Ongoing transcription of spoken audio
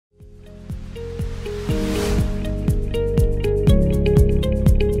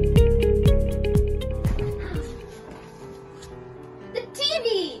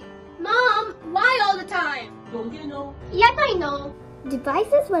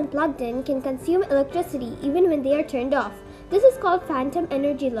when plugged in, can consume electricity even when they are turned off. This is called phantom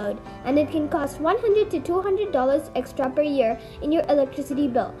energy load, and it can cost $100 to $200 extra per year in your electricity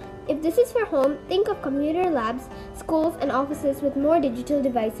bill. If this is for home, think of computer labs, schools, and offices with more digital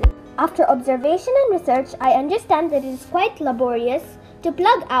devices. After observation and research, I understand that it is quite laborious to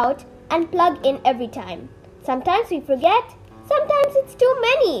plug out and plug in every time. Sometimes we forget, sometimes it's too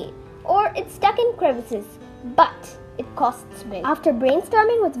many, or it's stuck in crevices, but it costs big. After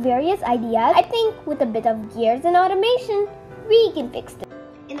brainstorming with various ideas, I think with a bit of gears and automation, we can fix this.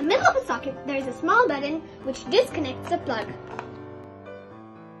 In the middle of the socket, there is a small button which disconnects the plug.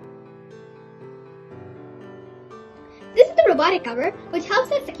 This is the robotic cover which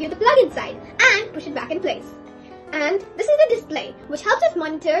helps us secure the plug inside and push it back in place. And this is the display which helps us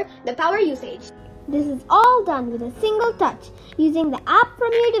monitor the power usage. This is all done with a single touch using the app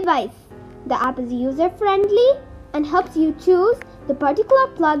from your device. The app is user-friendly and helps you choose the particular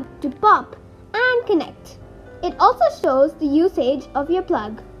plug to pop and connect. It also shows the usage of your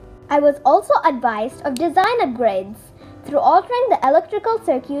plug. I was also advised of design upgrades through altering the electrical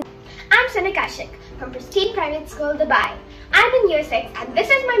circuit. I'm Kaushik from Pristine Private School, Dubai. I'm in year 6 and this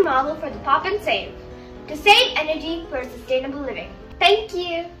is my model for the pop and save to save energy for sustainable living. Thank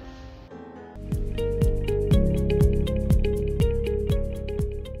you.